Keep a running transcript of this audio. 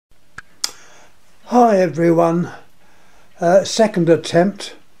Hi everyone, second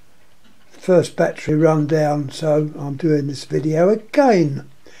attempt, first battery run down, so I'm doing this video again.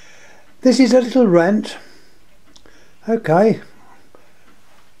 This is a little rant. Okay,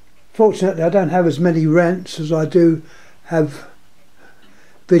 fortunately I don't have as many rants as I do have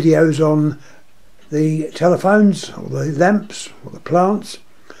videos on the telephones or the lamps or the plants,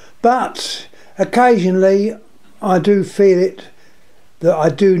 but occasionally I do feel it that I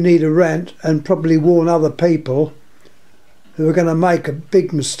do need a rant and probably warn other people who are going to make a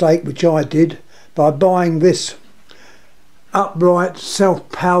big mistake, which I did, by buying this upright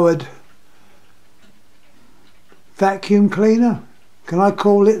self-powered vacuum cleaner. Can I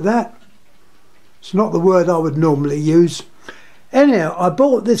call it that? It's not the word I would normally use. Anyhow, I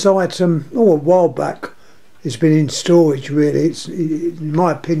bought this item a while back. It's been in storage really. In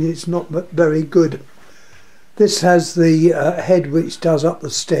my opinion, it's not very good. This has the head which does up the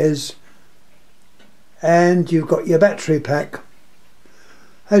stairs, and you've got your battery pack.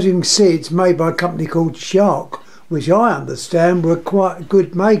 As you can see, it's made by a company called Shark, which I understand were quite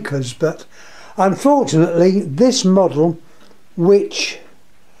good makers, but unfortunately this model, which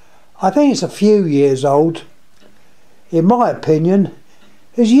I think is a few years old, in my opinion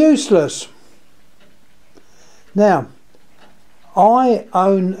is useless. Now, I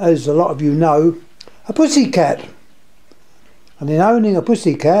own, as a lot of you know, a pussycat, and in owning a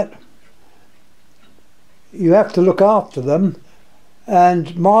pussycat you have to look after them,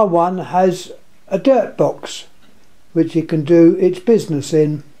 and my one has a dirt box which it can do its business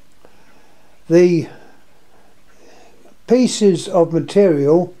in. The pieces of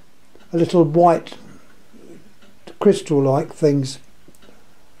material are little white crystal like things,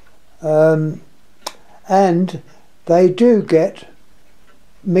 and they do get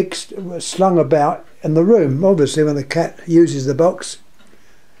mixed, slung about in the room. Obviously when the cat uses the box,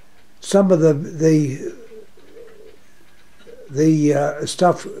 some of the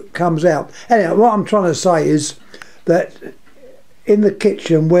stuff comes out. Anyway, what I'm trying to say is that in the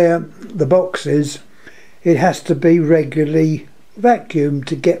kitchen where the box is, it has to be regularly vacuumed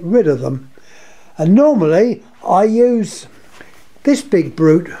to get rid of them, and normally I use this big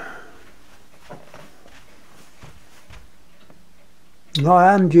brute.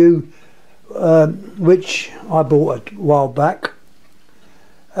 I hand you which I bought a while back,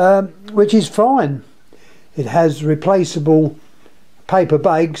 which is fine. It has replaceable paper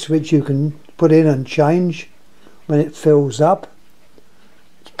bags which you can put in and change when it fills up.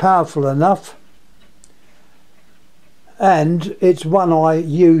 It's powerful enough, and it's one I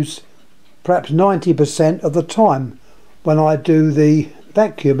use perhaps 90% of the time when I do the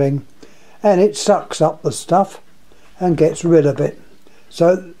vacuuming, and it sucks up the stuff and gets rid of it.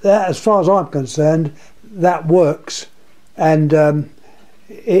 So that, as far as I'm concerned, that works, and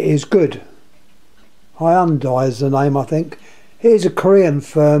it is good. Hyundai is the name, I think. It is a Korean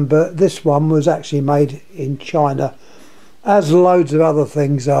firm, but this one was actually made in China, as loads of other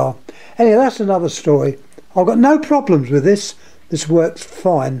things are. Anyway, that's another story. I've got no problems with this. This works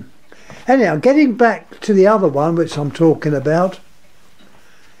fine. Anyhow, getting back to the other one which I'm talking about.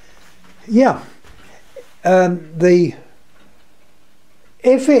 Yeah,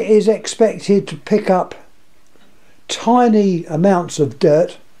 if it is expected to pick up tiny amounts of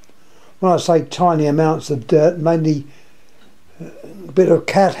dirt, when I say tiny amounts of dirt, mainly a bit of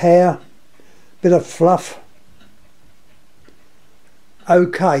cat hair, a bit of fluff,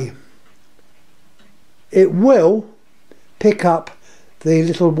 okay, it will pick up the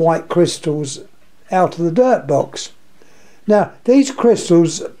little white crystals out of the dirt box. Now, these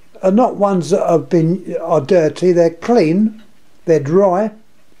crystals are not ones that are dirty, they're clean. They're dry,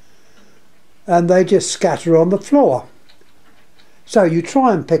 and they just scatter on the floor. So you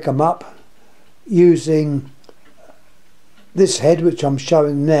try and pick them up using this head which I'm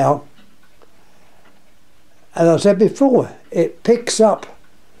showing now, and as I said before, it picks up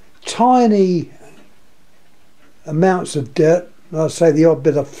tiny amounts of dirt, I'll say the odd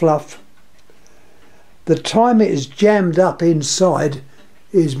bit of fluff. The time it is jammed up inside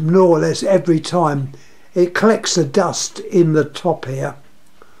is more or less every time. It collects the dust in the top here.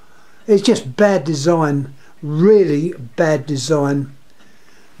 It's just bad design, really bad design.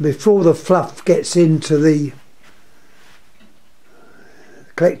 Before the fluff gets into the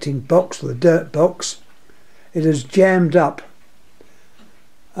collecting box, or the dirt box, it is jammed up.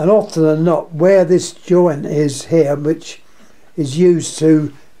 And often than not, where this joint is here, which is used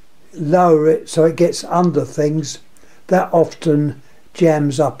to lower it so it gets under things, that often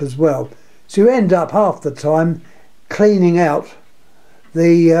jams up as well. So you end up half the time cleaning out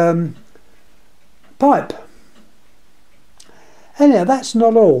the pipe. Anyhow, that's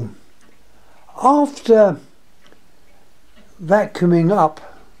not all. After vacuuming up,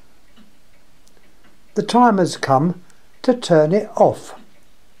 the time has come to turn it off.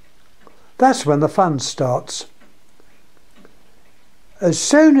 That's when the fun starts. As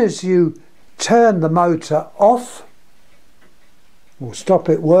soon as you turn the motor off or stop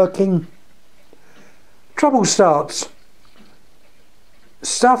it working, trouble starts.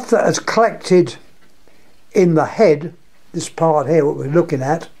 Stuff that has collected in the head, this part here what we're looking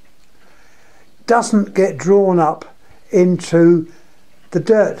at, doesn't get drawn up into the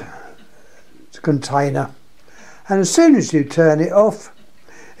dirt container, and as soon as you turn it off,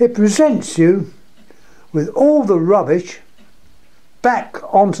 it presents you with all the rubbish back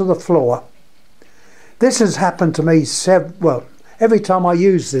onto the floor. This has happened to me every time I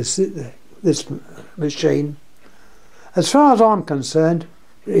use this machine. As far as I'm concerned,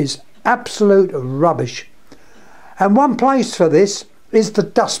 it is absolute rubbish. And one place for this is the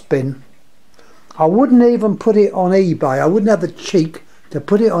dustbin. I wouldn't even put it on eBay. I wouldn't have the cheek to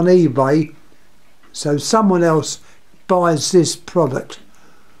put it on eBay so someone else buys this product,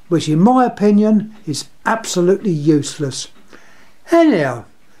 which in my opinion is absolutely useless. Anyhow,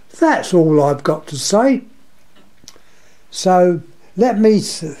 that's all I've got to say. So let me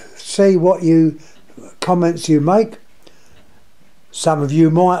see what comments you make. Some of you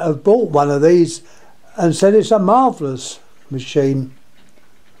might have bought one of these and said it's a marvellous machine.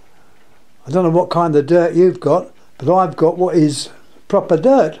 I don't know what kind of dirt you've got, but I've got what is proper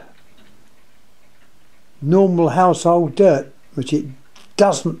dirt. Normal household dirt, which it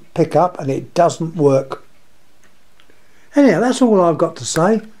doesn't pick up and it doesn't work. Anyhow, that's all I've got to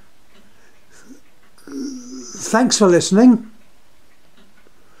say. Thanks for listening.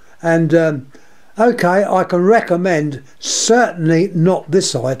 And okay, I can recommend certainly not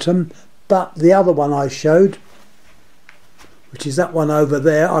this item, but the other one I showed, which is that one over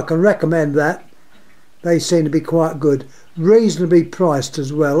there. I can recommend that. They seem to be quite good, reasonably priced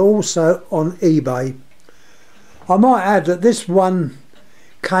as well, also on eBay. I might add that this one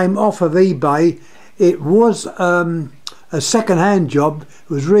came off of eBay. It was a second-hand job. It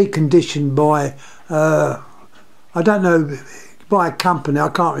was reconditioned by I don't know, by a company. I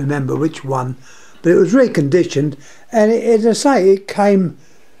can't remember which one, but it was reconditioned, and as I say, it came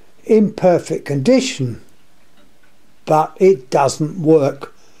in perfect condition, but it doesn't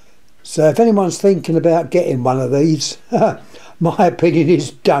work. So if anyone's thinking about getting one of these, my opinion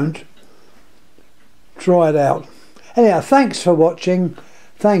is don't. Try it out. Anyhow, thanks for watching.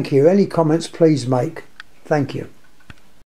 Thank you. Any comments please make. Thank you.